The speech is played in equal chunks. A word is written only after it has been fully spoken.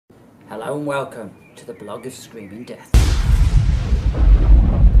Hello and welcome to the blog of Screaming Death.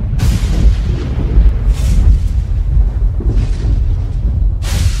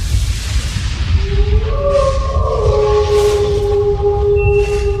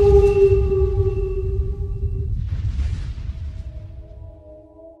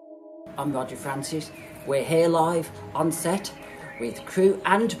 I'm Roger Francis. We're here live on set with crew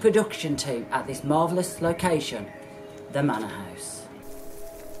and production team at this marvellous location, the Manor House.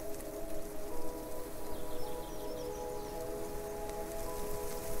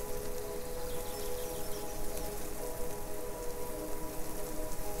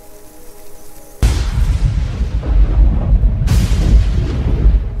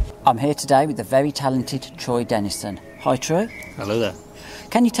 I'm here today with the very talented Troy Dennison. Hi Troy. Hello there.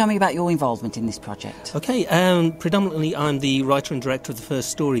 Can you tell me about your involvement in this project? Okay, predominantly I'm the writer and director of the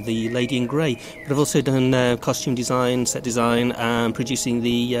first story, The Lady in Grey, but I've also done costume design, set design, and producing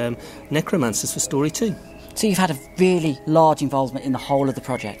the Necromancers for story 2. So you've had a really large involvement in the whole of the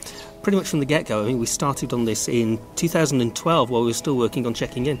project? Pretty much from the get-go. I mean, we started on this in 2012 while we were still working on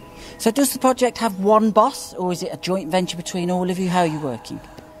checking in. So does the project have one boss, or is it a joint venture between all of you? How are you working?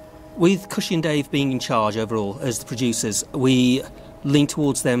 With Cushy and Dave being in charge overall as the producers, we lean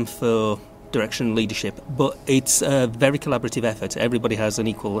towards them for direction and leadership, but it's a very collaborative effort. Everybody has an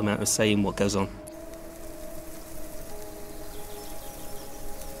equal amount of say in what goes on.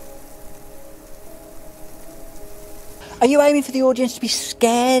 Are you aiming for the audience to be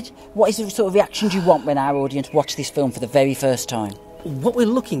scared? What is the sort of reactions you want when our audience watch this film for the very first time? What we're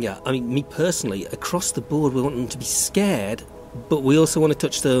looking at, I mean, me personally, across the board, we want them to be scared, but we also want to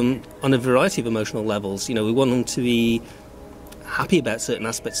touch them on a variety of emotional levels. You know, we want them to be happy about certain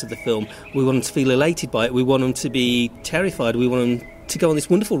aspects of the film. We want them to feel elated by it. We want them to be terrified. We want them to go on this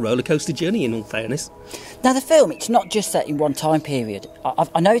wonderful roller coaster journey, in all fairness. Now, the film, it's not just set in one time period.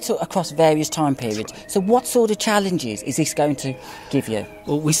 I know it's across various time periods. So what sort of challenges is this going to give you?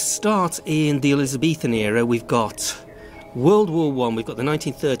 Well, we start in the Elizabethan era. We've got World War I, we've got the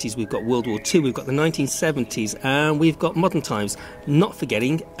 1930s, we've got World War II, we've got the 1970s, and we've got modern times, not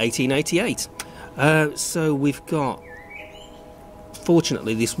forgetting 1888. So we've got,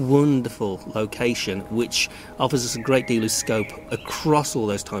 fortunately, this wonderful location which offers us a great deal of scope across all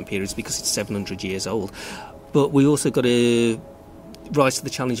those time periods because it's 700 years old. But we also got to rise to the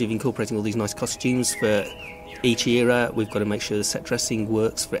challenge of incorporating all these nice costumes for each era. We've got to make sure the set dressing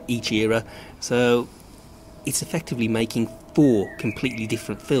works for each era. So it's effectively making 4 completely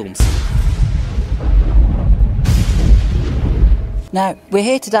different films. Now, we're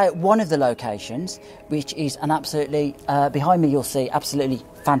here today at one of the locations, which is an absolutely, behind me you'll see, absolutely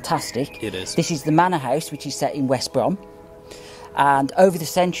fantastic. It is. This is the Manor House, which is set in West Brom. And over the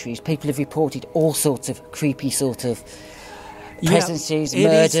centuries, people have reported all sorts of creepy sort of presences,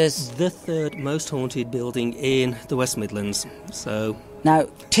 murders. It is the 3rd most haunted building in the West Midlands, so... Now,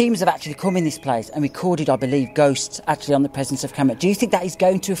 teams have actually come in this place and recorded, I believe, ghosts actually on the presence of camera. Do you think that is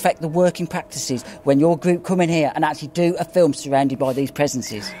going to affect the working practices when your group come in here and actually do a film surrounded by these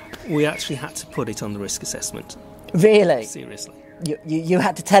presences? We actually had to put it on the risk assessment. Really? Seriously. You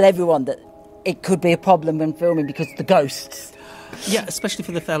had to tell everyone that it could be a problem when filming because of the ghosts? Yeah, especially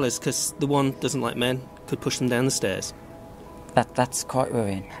for the fellas, because the one doesn't like men, could push them down the stairs. That's quite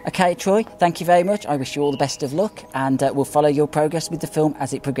worrying. OK, Troy, thank you very much. I wish you all the best of luck, and we'll follow your progress with the film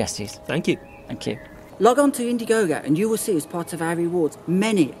as it progresses. Thank you. Thank you. Log on to Indiegogo and you will see, as part of our rewards,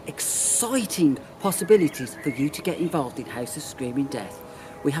 many exciting possibilities for you to get involved in House of Screaming Death.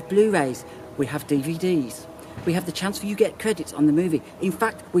 We have Blu-rays, we have DVDs, we have the chance for you to get credits on the movie. In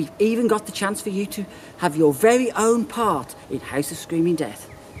fact, we've even got the chance for you to have your very own part in House of Screaming Death.